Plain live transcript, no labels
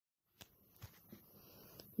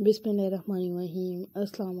Bismillahirrahmanirrahim.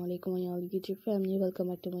 Assalamu alaikum all YouTube family. Welcome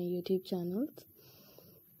back to my YouTube channel.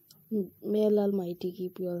 May Allah Almighty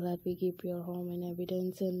keep you all happy, keep your home in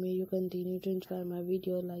evidence, and may you continue to inspire my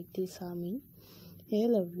video like this. Amin. I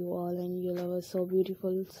love you all, and you love us so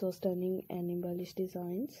beautiful, so stunning, and embellished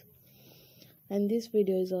designs. And this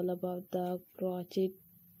video is all about the crochet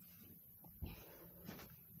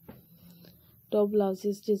top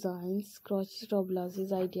blouses designs, crochet top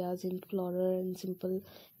blouses ideas in floral and simple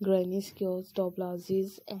granny skews top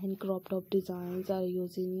blouses and crop top designs are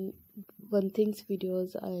using one things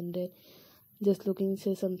videos and just looking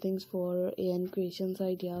say some things for and creations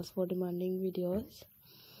ideas for demanding videos,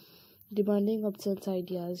 demanding options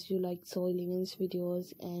ideas you like so elegance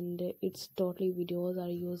videos, and it's totally videos are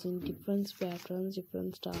using different patterns,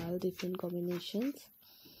 different style, different combinations,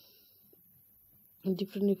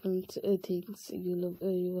 different things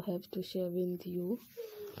you have to share with you,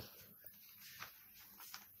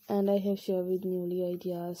 and I have shared with newly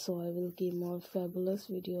ideas, so I will keep more fabulous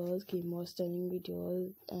videos, keep more stunning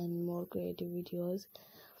videos and more creative videos.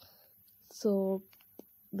 So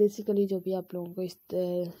basically जो भी आप लोगों को इस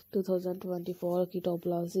 2024 की top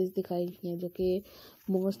blouses दिखाई गई हैं जो कि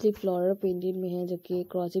मोस्टली फ्लोरल प्रिंटेड में हैं, जो कि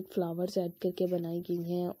क्रोचेट फ्लावर्स ऐड करके बनाई गई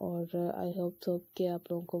हैं, और आई होप सो कि आप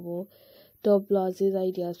लोगों को वो टॉप ब्लाउजेस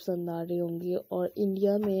आइडियाज़ पसंद आ रही होंगी। और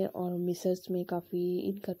इंडिया में और मिसर्स में काफ़ी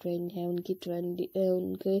इनका ट्रेंड है,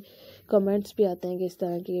 उनके कमेंट्स भी आते हैं कि इस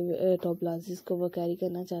तरह के टॉप ब्लाउजेस को वो कैरी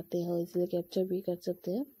करना चाहते हैं और इसलिए कैप्चर भी कर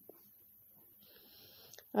सकते हैं।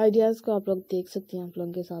 आइडियाज़ को आप लोग देख सकते हैं, आप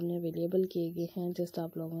लोगों के सामने अवेलेबल किए गए हैं। जस्ट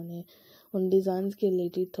आप लोगों ने उन डिज़ाइंस के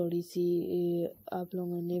रिलेटेड थोड़ी सी आप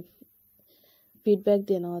लोगों ने फीडबैक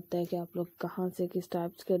देना होता है कि आप लोग कहाँ से किस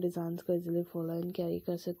टाइप्स के डिज़ाइंस को इजीली फॉलो एंड कैरी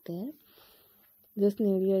कर सकते हैं। Just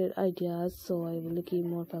need your ideas, so I will keep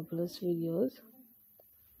more fabulous videos.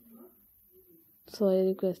 So I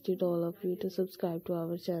requested all of you to subscribe to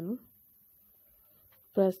our channel.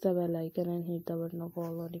 Press the bell icon and hit the button of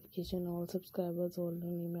all notification. All subscribers, all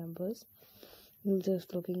new members. You're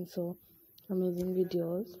just looking so amazing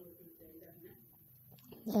videos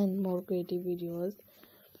and more creative videos.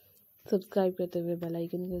 Subscribe करते हुए bell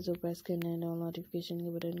icon को जो press करना है और notification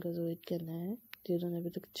के button को जो हिट करना है। जिन्होंने अभी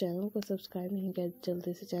तक चैनल को सब्सक्राइब नहीं किया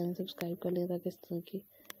जल्दी से चैनल सब्सक्राइब कर लें ताकि इस तरह की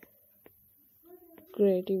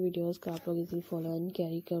creative videos का आप लोग इजीली फॉलो एंड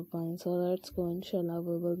कैरी कर पाएँ। So let's go, inshallah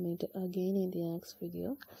we will meet again in the next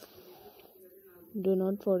video. Do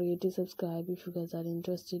not forget to subscribe if you guys are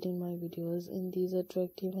interested in my videos in these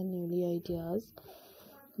attractive and newly ideas.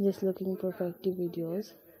 Just looking for effective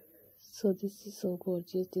videos. So this is so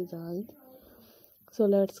gorgeous design. So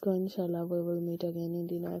let's go, inshallah we will meet again in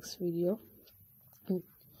the next video.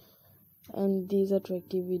 And these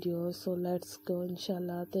attractive videos, so let's go,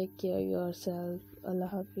 inshallah. Take care of yourself. Allah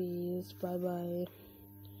Hafiz. Bye bye.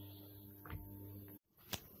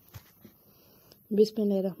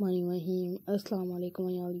 Bismillahirrahmanirrahim. Assalamu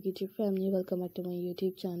alaikum all YouTube family. Welcome back to my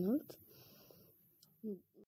YouTube channel.